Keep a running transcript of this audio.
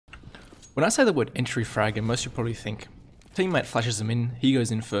When I say the word entry frag, and most you probably think, teammate flashes him in, he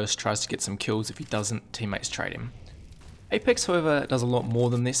goes in first, tries to get some kills. If he doesn't, teammates trade him. apEX, however, does a lot more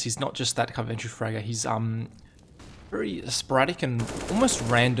than this. He's not just that kind of entry fragger. He's very sporadic and almost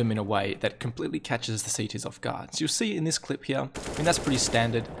random in a way that completely catches the CTs off guard. So you'll see in this clip here, I mean, that's pretty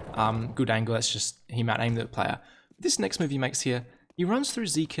standard. Good angle, that's just him out aiming the player. This next move he makes here, he runs through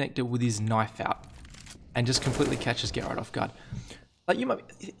Z connector with his knife out and just completely catches Get Right off guard. Like, you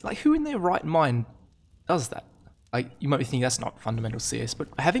might be, like, who in their right mind does that? Like, you might be thinking that's not fundamental CS, but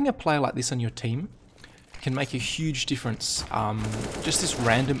having a player like this on your team can make a huge difference. Just this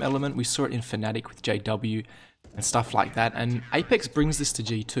random element, we saw it in Fnatic with JW and stuff like that, and apEX brings this to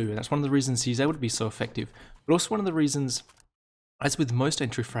G2, and that's one of the reasons he's able to be so effective, but also one of the reasons, as with most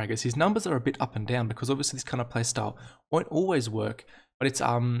entry fraggers, his numbers are a bit up and down, because obviously this kind of playstyle won't always work, but it's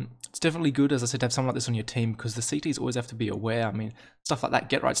definitely good, as I said, to have someone like this on your team, because the CTs always have to be aware. I mean, stuff like that,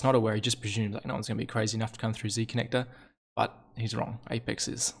 Get Right's not aware, he just presumes like no one's going to be crazy enough to come through Z connector, but he's wrong, apEX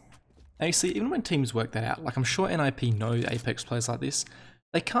is. Now you see, even when teams work that out, like I'm sure NIP know apEX plays like this,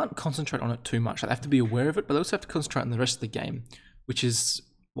 they can't concentrate on it too much. They have to be aware of it, but they also have to concentrate on the rest of the game, which is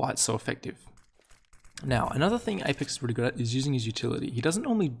why it's so effective. Now, another thing apEX is really good at is using his utility. He doesn't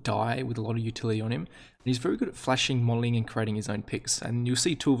normally die with a lot of utility on him, and he's very good at flashing, modeling, and creating his own picks. And you'll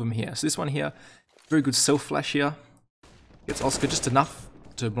see two of them here. So this one here, very good self-flash here. Gets Oscar just enough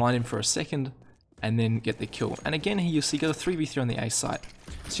to blind him for a second, and then get the kill. And again here, you'll see he got a 3v3 on the A site.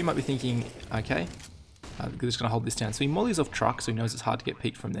 So you might be thinking, okay, we're just going to hold this down. So he mollies off truck, so he knows it's hard to get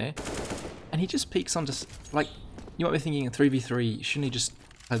peeked from there. And he just peeks onto, like, you might be thinking a 3v3, shouldn't he just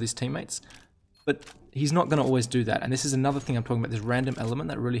play with his teammates? But he's not going to always do that. And this is another thing I'm talking about, this random element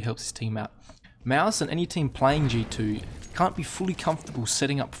that really helps his team out. Mouse and any team playing G2 can't be fully comfortable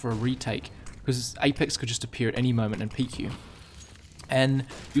setting up for a retake, because apEX could just appear at any moment and peek you. And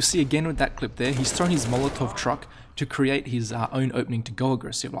you'll see again with that clip there, he's thrown his Molotov truck to create his own opening to go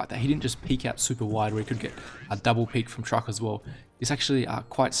aggressive like that. He didn't just peek out super wide where he could get a double peek from truck as well. He's actually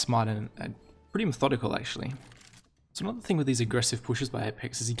quite smart and pretty methodical actually. So another thing with these aggressive pushes by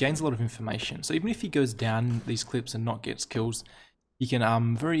apEX is he gains a lot of information. So even if he goes down these clips and not gets kills, he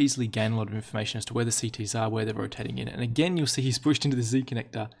can very easily gain a lot of information as to where the CTs are, where they're rotating in. And again, you'll see he's pushed into the Z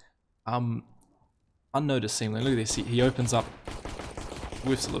connector unnoticed seemingly. Look at this, he opens up,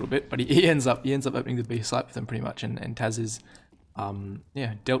 whiffs a little bit, but he ends up opening the B site with them pretty much, and Taz is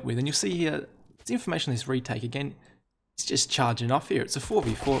yeah, dealt with. And you'll see here the information on this retake again. It's just charging off here. It's a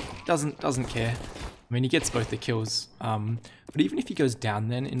 4v4. Doesn't care. I mean, he gets both the kills. But even if he goes down,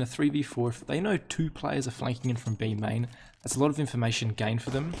 then in a 3v4, if they know two players are flanking in from B main, that's a lot of information gained for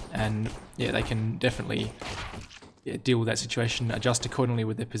them, and yeah, they can definitely deal with that situation, adjust accordingly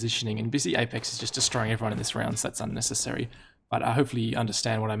with their positioning. And busy apEX is just destroying everyone in this round, so that's unnecessary. But hopefully you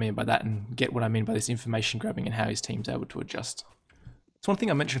understand what I mean by that and get what I mean by this information grabbing and how his team's able to adjust. So one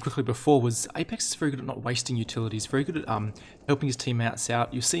thing I mentioned quickly before was apEX is very good at not wasting utilities, very good at helping his teammates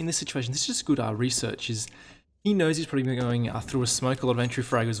out. You see in this situation, this is just good research. He knows he's probably going through a smoke. A lot of entry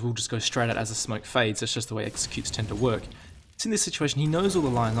fraggers will just go straight out as the smoke fades. That's just the way executes tend to work. So in this situation, he knows all the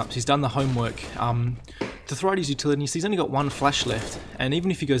lineups. He's done the homework to throw out his utility. And he's only got one flash left, and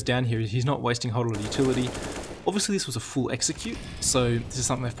even if he goes down here, he's not wasting a whole lot of utility. Obviously this was a full execute, so this is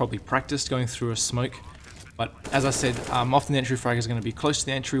something they've probably practiced going through a smoke. But as I said, often the entry frag is going to be close to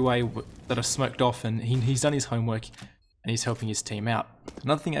the entryway that are smoked off, and he's done his homework and he's helping his team out.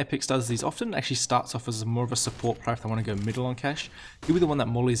 Another thing apEX does is he's often actually starts off as more of a support player if they want to go middle on cash. He'll be the one that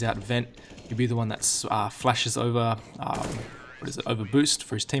mollies out vent, he'll be the one that flashes over over boost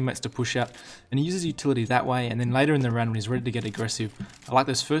for his teammates to push out, and he uses utility that way. And then later in the round when he's ready to get aggressive, I like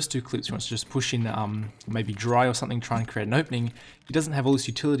those first two clips, he wants to just push in maybe dry or something, try and create an opening. He doesn't have all this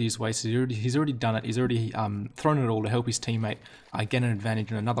utility his way, so he's already done it, he's already thrown it all to help his teammate gain an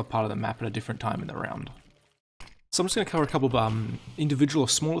advantage in another part of the map at a different time in the round. So I'm just going to cover a couple of individual or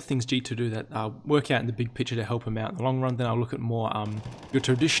smaller things G2 do that work out in the big picture to help him out in the long run. Then I'll look at more your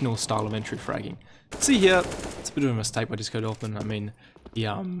traditional style of entry fragging. See here, it's a bit of a mistake by Disco Dolphin. I mean, he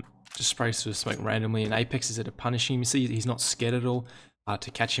just sprays through the smoke randomly, and apEX is there to punish him. You see he's not scared at all to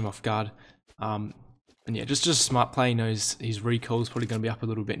catch him off guard. And yeah, just a smart play. He knows his recoil is probably going to be up a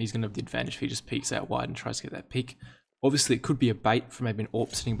little bit, and he's going to have the advantage if he just peeks out wide and tries to get that pick. Obviously, it could be a bait for maybe an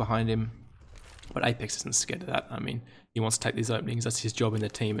AWP sitting behind him, but apEX isn't scared of that. I mean, he wants to take these openings, that's his job in the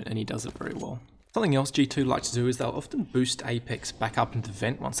team, and he does it very well. Something else G2 like to do is they'll often boost apEX back up into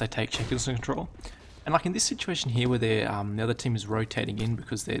vent once they take checkers control. And like in this situation here where the other team is rotating in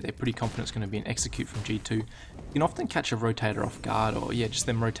because they're pretty confident it's going to be an execute from G2, you can often catch a rotator off guard, or yeah, just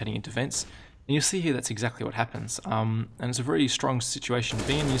them rotating into vents. And you'll see here that's exactly what happens. And it's a very strong situation to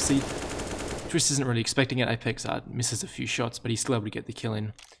be in. You see Twist isn't really expecting it. apEX misses a few shots, but he's still able to get the kill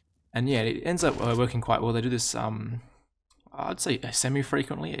in. And yeah, it ends up working quite well. They do this, I'd say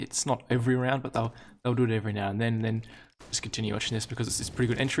semi-frequently. It's not every round, but they'll do it every now and then just continue watching this because it's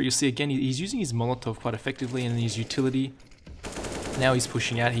pretty good entry. You'll see again, he's using his Molotov quite effectively and his utility. Now he's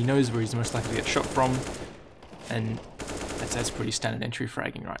pushing out. He knows where he's most likely to get shot from, and that's pretty standard entry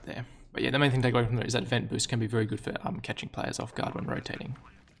fragging right there. But yeah, the main thing to take away from there is that vent boost can be very good for catching players off guard when rotating.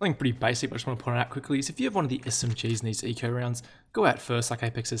 Something pretty basic, but I just want to point it out quickly, is if you have one of the SMGs in these eco rounds, go out first like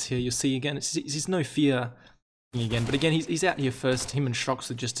apEX is here. You'll see again, it's no fear again, but again, he's out here first. Him and Shocks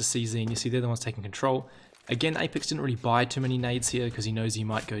are just to CZ, and you see they're the ones taking control. Again, apEX didn't really buy too many nades here because he knows he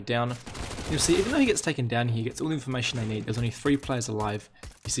might go down. You'll see, even though he gets taken down here, he gets all the information they need. There's only 3 players alive.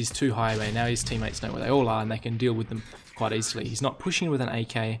 He sees 2 highway. Now his teammates know where they all are, and they can deal with them quite easily. He's not pushing with an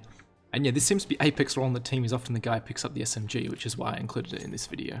AK. And yeah, this seems to be apEX's role on the team. He's often the guy who picks up the SMG, which is why I included it in this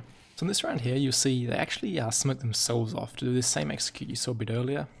video. So in this round here, you'll see they actually smoke themselves off to do this same execute you saw a bit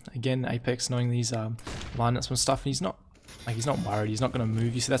earlier. Again, apEX knowing these lineups and stuff, and he's not worried. He's not going to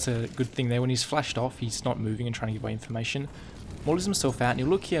move. You see, that's a good thing there. When he's flashed off, he's not moving and trying to give away information. Mollies himself out, and you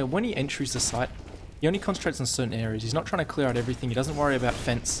look here, when he enters the site, he only concentrates on certain areas. He's not trying to clear out everything. He doesn't worry about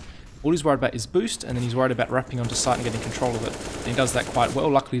fence. All he's worried about is boost, and then he's worried about wrapping onto site and getting control of it. And he does that quite well.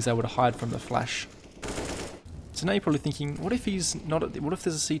 Luckily, he's able to hide from the flash. So now you're probably thinking, what if he's not? What if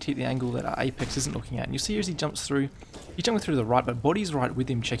there's a CT at the angle that apEX isn't looking at? And you see as he jumps through, he's jumping through to the right, but Body's right with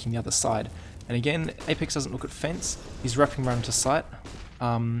him, checking the other side. And again, apEX doesn't look at fence. He's wrapping around to site.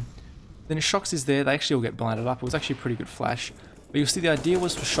 Then his Shocks is there. They actually all get blinded up. It was actually a pretty good flash. But you'll see the idea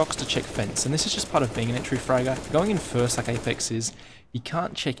was for Shocks to check fence, and this is just part of being an entry fragger. Going in first like apEX is, you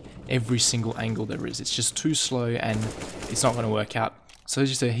can't check every single angle there is. It's just too slow and it's not going to work out. So as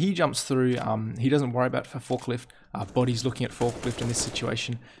you say, he jumps through, he doesn't worry about forklift, Body's looking at forklift in this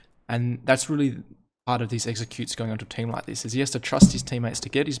situation, and that's really part of these executes going onto a team like this, is he has to trust his teammates to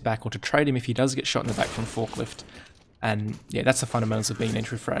get his back or to trade him if he does get shot in the back from forklift. And yeah, that's the fundamentals of being an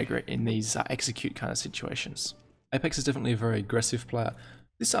entry fragger in these execute kind of situations. apEX is definitely a very aggressive player.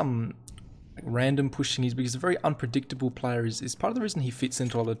 This random pushing is because a very unpredictable player is part of the reason he fits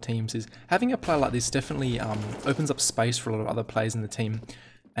into a lot of teams. Is having a player like this definitely opens up space for a lot of other players in the team,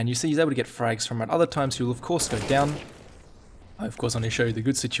 and you see he's able to get frags from it. Other times he'll of course go down. I of course want to show you the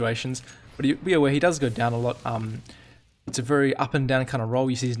good situations, but be aware he does go down a lot. It's a very up and down kind of role.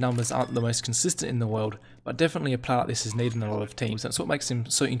 You see his numbers aren't the most consistent in the world, but definitely a player like this is needed in a lot of teams. That's what makes him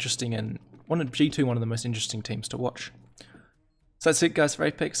so interesting, and G2 one of the most interesting teams to watch. So that's it guys for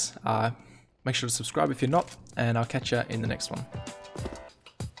apEX. Make sure to subscribe if you're not, and I'll catch you in the next one.